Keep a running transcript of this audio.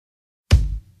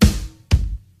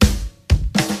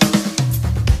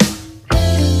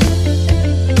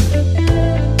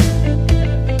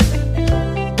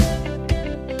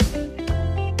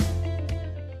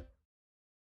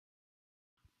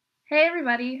Hey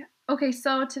everybody! Okay,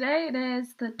 so today it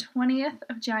is the 20th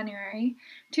of January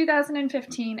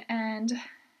 2015, and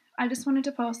I just wanted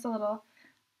to post a little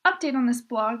update on this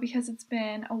blog because it's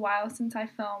been a while since I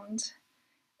filmed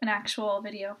an actual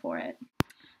video for it.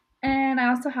 And I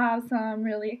also have some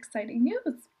really exciting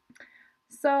news.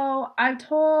 So I've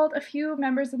told a few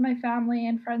members of my family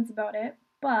and friends about it,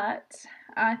 but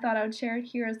I thought I would share it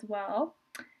here as well.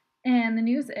 And the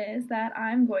news is that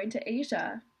I'm going to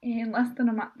Asia in less than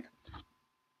a month.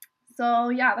 So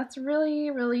yeah, that's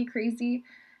really crazy,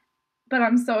 but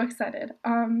I'm so excited.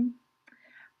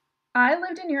 I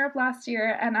lived in Europe last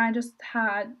year and I just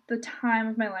had the time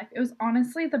of my life. It was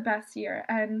honestly the best year,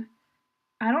 and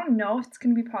I don't know if it's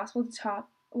going to be possible to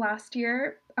top last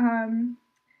year.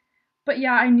 But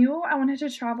yeah, I knew I wanted to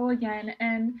travel again,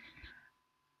 and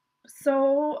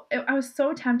I was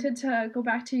so tempted to go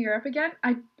back to Europe again.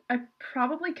 I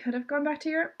probably could have gone back to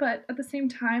Europe, but at the same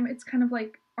time, it's kind of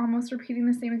like almost repeating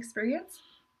the same experience.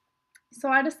 So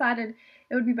I decided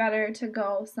it would be better to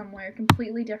go somewhere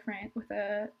completely different with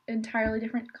a entirely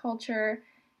different culture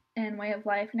and way of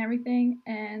life and everything.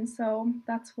 And so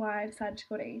that's why I decided to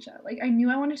go to Asia. Like, I knew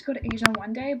I wanted to go to Asia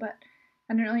one day, but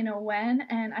I didn't really know when,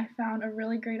 and I found a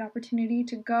really great opportunity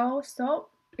to go, so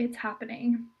it's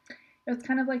happening. It was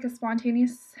kind of like a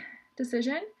spontaneous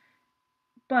decision,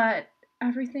 but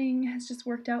everything has just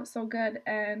worked out so good,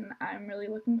 and I'm really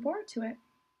looking forward to it.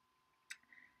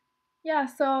 Yeah,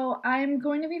 so I'm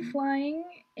going to be flying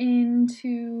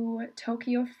into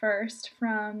Tokyo first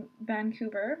from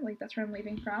Vancouver, like that's where I'm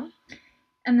leaving from.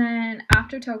 And then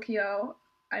after Tokyo,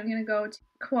 I'm going to go to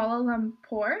Kuala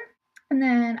Lumpur. And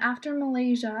then after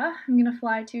Malaysia, I'm going to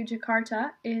fly to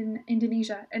Jakarta in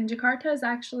Indonesia. And Jakarta is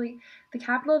actually the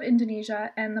capital of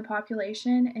Indonesia, and the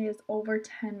population is over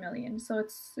 10 million. So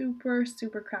it's super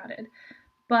crowded.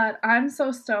 But I'm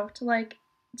so stoked. Like,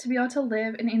 to be able to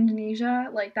live in Indonesia,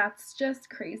 like, that's just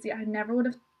crazy. I never would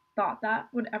have thought that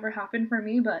would ever happen for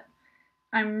me, but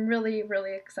I'm really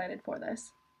excited for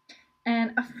this.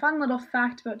 And a fun little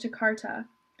fact about Jakarta,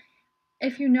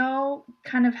 if you know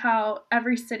kind of how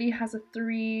every city has a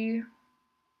 3-letter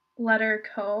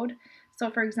code.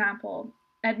 So for example,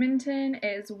 Edmonton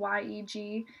is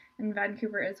YEG and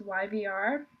Vancouver is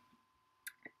YVR.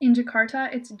 In Jakarta,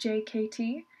 it's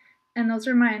JKT, and those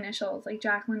are my initials, like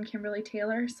Jacqueline Kimberly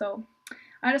Taylor. So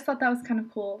I just thought that was kind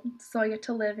of cool. So I get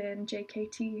to live in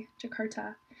JKT,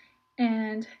 Jakarta.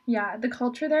 And yeah, the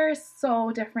culture there is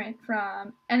so different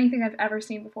from anything I've ever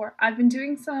seen before. I've been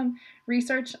doing some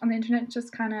research on the internet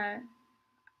just kind of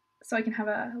so I can have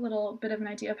a little bit of an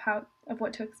idea of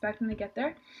what to expect when I get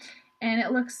there. And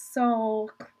it looks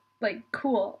so like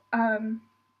cool.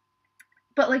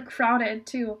 But like crowded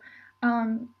too.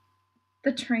 Um,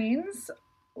 the trains,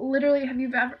 literally,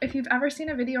 if you've ever seen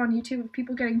a video on YouTube of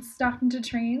people getting stuffed into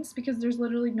trains because there's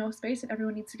literally no space and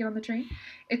everyone needs to get on the train,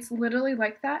 it's literally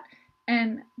like that.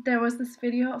 And there was this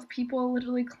video of people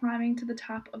literally climbing to the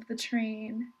top of the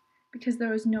train because there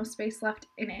was no space left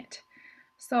in it.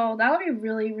 So that would be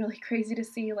really crazy to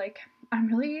see. Like, I'm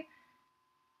really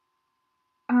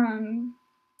um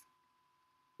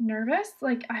nervous.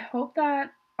 Like, I hope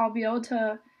that I'll be able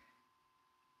to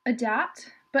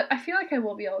adapt, but I feel like I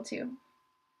will be able to.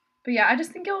 But yeah, I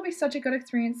just think it will be such a good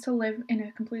experience to live in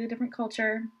a completely different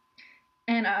culture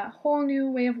and a whole new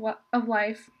way of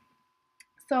life.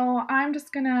 So I'm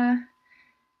just gonna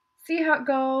see how it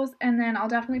goes, and then I'll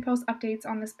definitely post updates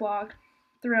on this blog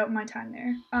throughout my time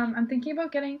there. I'm thinking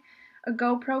about getting a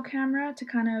GoPro camera to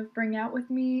kind of bring out with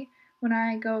me when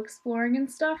I go exploring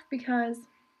and stuff, because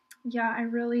yeah, I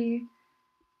really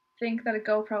think that a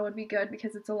GoPro would be good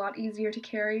because it's a lot easier to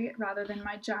carry rather than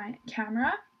my giant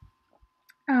camera.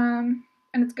 And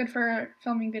it's good for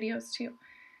filming videos too.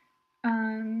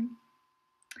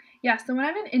 Yeah, so when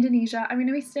I'm in Indonesia, I'm going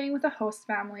to be staying with a host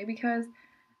family because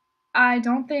I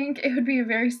don't think it would be a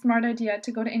very smart idea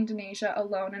to go to Indonesia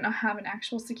alone and not have an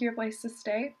actual secure place to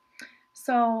stay.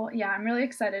 So yeah, I'm really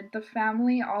excited. The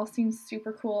family all seems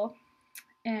super cool,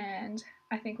 and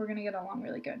I think we're going to get along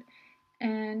really good.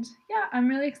 And yeah, I'm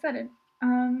really excited.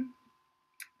 But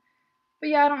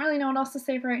yeah, I don't really know what else to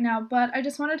say for right now, but I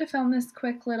just wanted to film this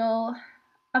quick little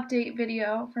update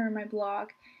video for my blog,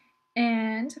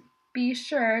 and be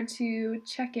sure to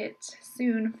check it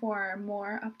soon for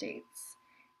more updates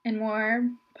and more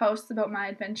posts about my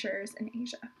adventures in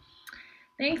Asia.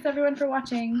 Thanks everyone for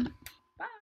watching.